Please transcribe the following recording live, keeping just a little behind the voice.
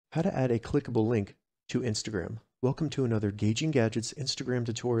How to add a clickable link to Instagram. Welcome to another Gauging Gadgets Instagram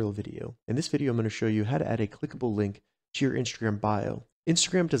tutorial video. In this video, I'm going to show you how to add a clickable link to your Instagram bio.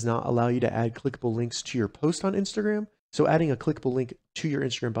 Instagram does not allow you to add clickable links to your post on Instagram, so adding a clickable link to your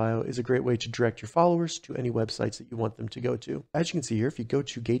Instagram bio is a great way to direct your followers to any websites that you want them to go to. As you can see here, if you go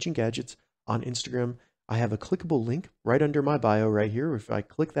to Gauging Gadgets on Instagram, I have a clickable link right under my bio right here. If I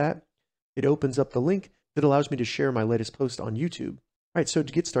click that, it opens up the link that allows me to share my latest post on YouTube. All right, so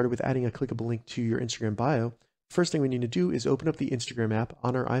to get started with adding a clickable link to your Instagram bio, first thing we need to do is open up the Instagram app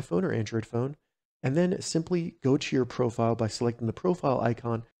on our iPhone or Android phone, and then simply go to your profile by selecting the profile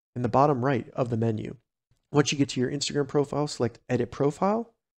icon in the bottom right of the menu. Once you get to your Instagram profile, select Edit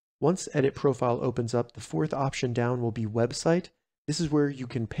Profile. Once Edit Profile opens up, the fourth option down will be Website. This is where you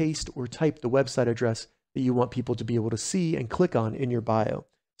can paste or type the website address that you want people to be able to see and click on in your bio.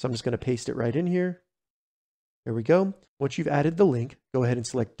 So I'm just going to paste it right in here. There we go. Once you've added the link, go ahead and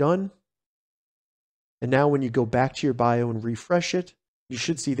select Done. And now when you go back to your bio and refresh it, you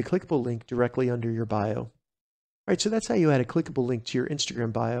should see the clickable link directly under your bio. All right, so that's how you add a clickable link to your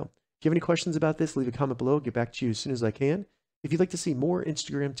Instagram bio. If you have any questions about this, leave a comment below. I'll get back to you as soon as I can. If you'd like to see more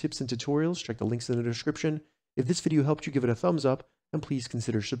Instagram tips and tutorials, check the links in the description. If this video helped you, give it a thumbs up, and please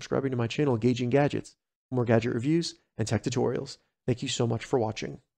consider subscribing to my channel, Gauging Gadgets, for more gadget reviews and tech tutorials. Thank you so much for watching.